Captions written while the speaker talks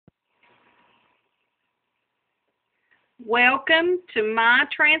Welcome to my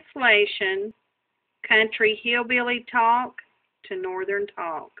translation, Country Hillbilly Talk to Northern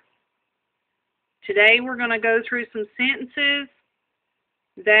Talk. Today we're going to go through some sentences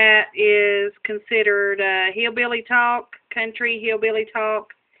that is considered hillbilly talk, country hillbilly talk,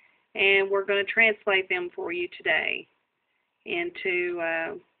 and we're going to translate them for you today into,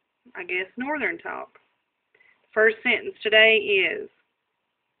 I guess, Northern talk. First sentence today is,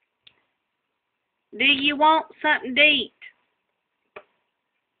 do you want something to eat?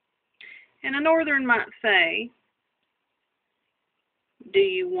 And a Northern might say, do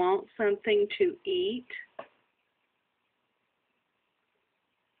you want something to eat?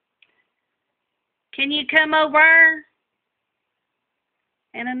 Can you come over?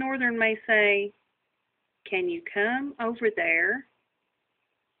 And a Northern may say, can you come over there?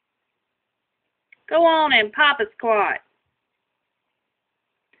 Go on and pop a squat.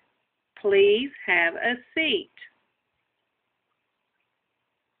 Please have a seat.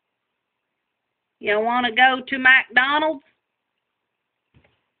 You want to go to McDonald's?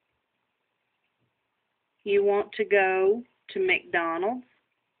 You want to go to McDonald's?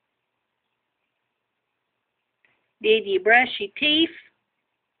 Did you brush your teeth?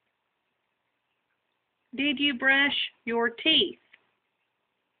 Did you brush your teeth?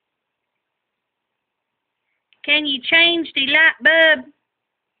 Can you change the light bulb?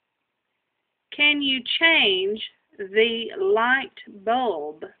 Can you change the light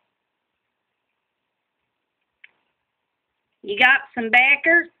bulb? You got some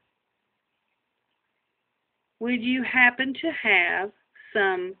backer? Would you happen to have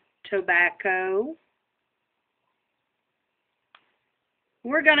some tobacco?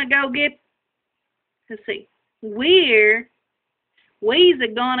 We're going to go get, let's see, we's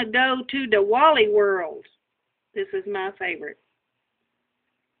going to go to the Wally World. This is my favorite.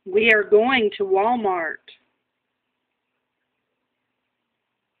 We are going to Walmart.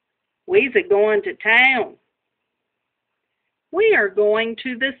 We's going to town. We are going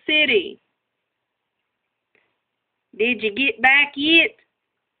to the city. Did you get back yet?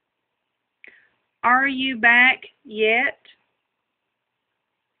 Are you back yet?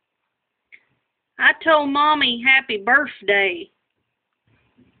 I told Mommy happy birthday.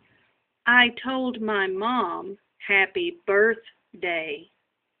 I told my mom happy birthday.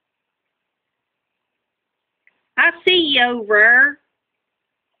 I see you over.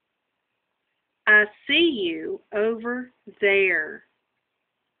 I see you over there.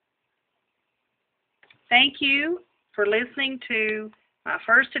 Thank you for listening to my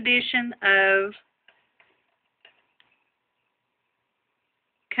first edition of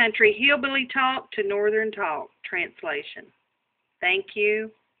Country Hillbilly Talk to Northern Talk translation. Thank you,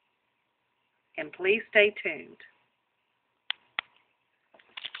 and please stay tuned.